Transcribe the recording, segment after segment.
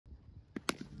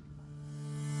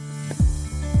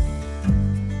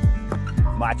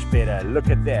Much better. Look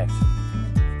at that.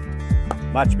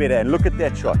 Much better. And look at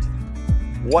that shot.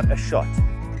 What a shot.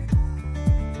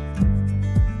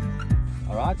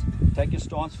 All right. Take your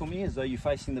stance for me as though you're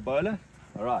facing the bowler.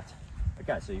 All right.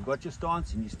 Okay, so you've got your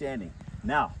stance and you're standing.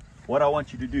 Now, what I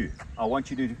want you to do, I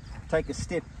want you to take a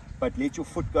step, but let your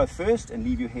foot go first and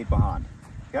leave your head behind.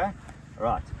 Okay? All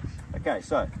right. Okay,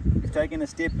 so you've taken a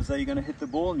step as though you're going to hit the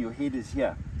ball and your head is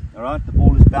here. All right, the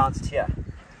ball is bounced here.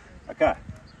 Okay,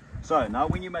 so now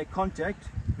when you make contact,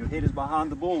 your head is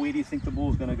behind the ball. Where do you think the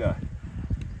ball is going to go?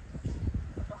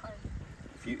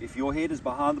 If your head is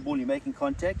behind the ball and you're making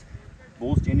contact, the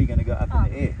ball's generally going to go up in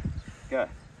the air.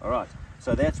 Okay, all right.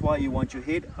 So that's why you want your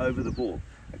head over the ball.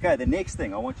 Okay, the next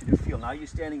thing I want you to feel, now you're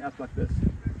standing up like this.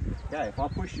 Okay, if I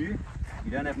push you,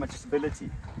 you don't have much stability.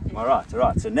 All right,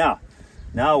 so now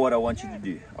what I want you to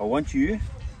do, I want you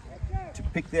to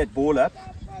pick that ball up,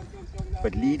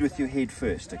 but lead with your head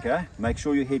first, okay? Make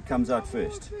sure your head comes out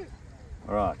first.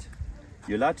 All right,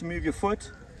 you're allowed to move your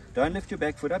foot. Don't lift your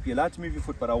back foot up. You're allowed to move your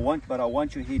foot, but I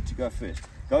want your head to go first.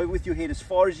 Go with your head as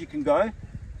far as you can go,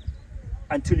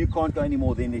 until you can't go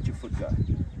anymore, then let your foot go.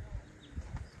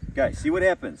 Okay, see what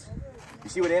happens? You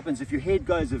see what happens? If your head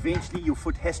goes, eventually your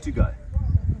foot has to go.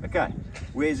 Okay,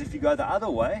 whereas if you go the other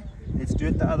way, let's do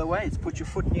it the other way. Let's put your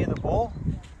foot near the ball.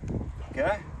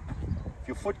 Okay, if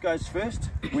your foot goes first,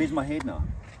 where's my head now?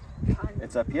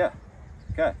 It's up here.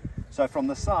 Okay, so from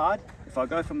the side, if I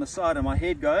go from the side and my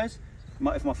head goes,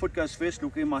 if my foot goes first,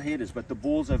 look where my head is, but the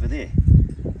ball's over there.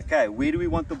 Okay, where do we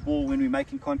want the ball when we're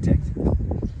making contact?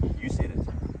 You said it.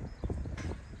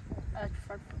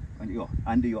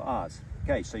 Under your eyes.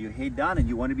 Okay, so your head down and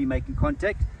you want to be making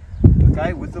contact,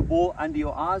 okay, with the ball under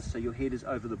your eyes, so your head is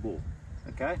over the ball.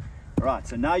 Okay, all right,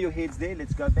 so now your head's there.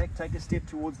 Let's go back, take a step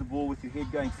towards the ball with your head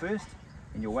going first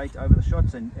and your weight over the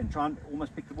shots, and try and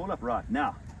almost pick the ball up. Right,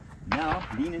 now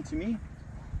lean into me.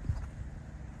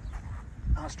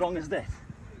 How strong is that?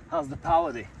 How's the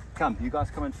power there? Come, you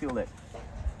guys come and feel that.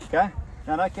 Okay,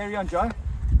 now carry on, Joe.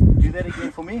 Do that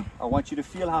again for me. I want you to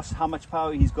feel how much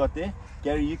power he's got there.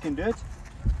 Gary, you can do it.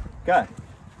 Okay,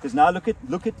 because now look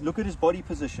at his body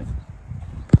position.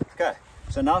 Okay,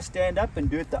 so now stand up and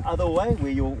do it the other way,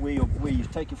 where you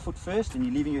take your foot first and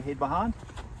you're leaving your head behind.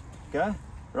 Okay,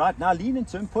 right, now lean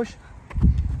into him, push.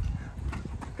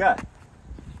 Okay,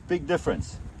 big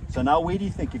difference. So now where do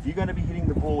you think, if you're going to be hitting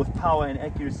the ball with power and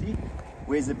accuracy,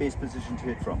 where's the best position to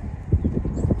hit from?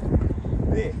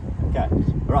 There. Okay,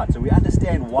 all right, so we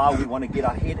understand why we want to get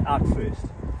our head out first.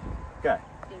 Okay,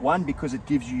 one, because it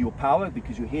gives you your power,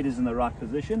 because your head is in the right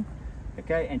position.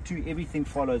 Okay, and two, everything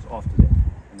follows after that,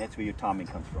 and that's where your timing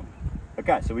comes from.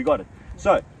 Okay, so we got it.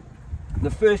 So the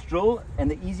first drill and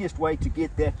the easiest way to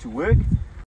get that to work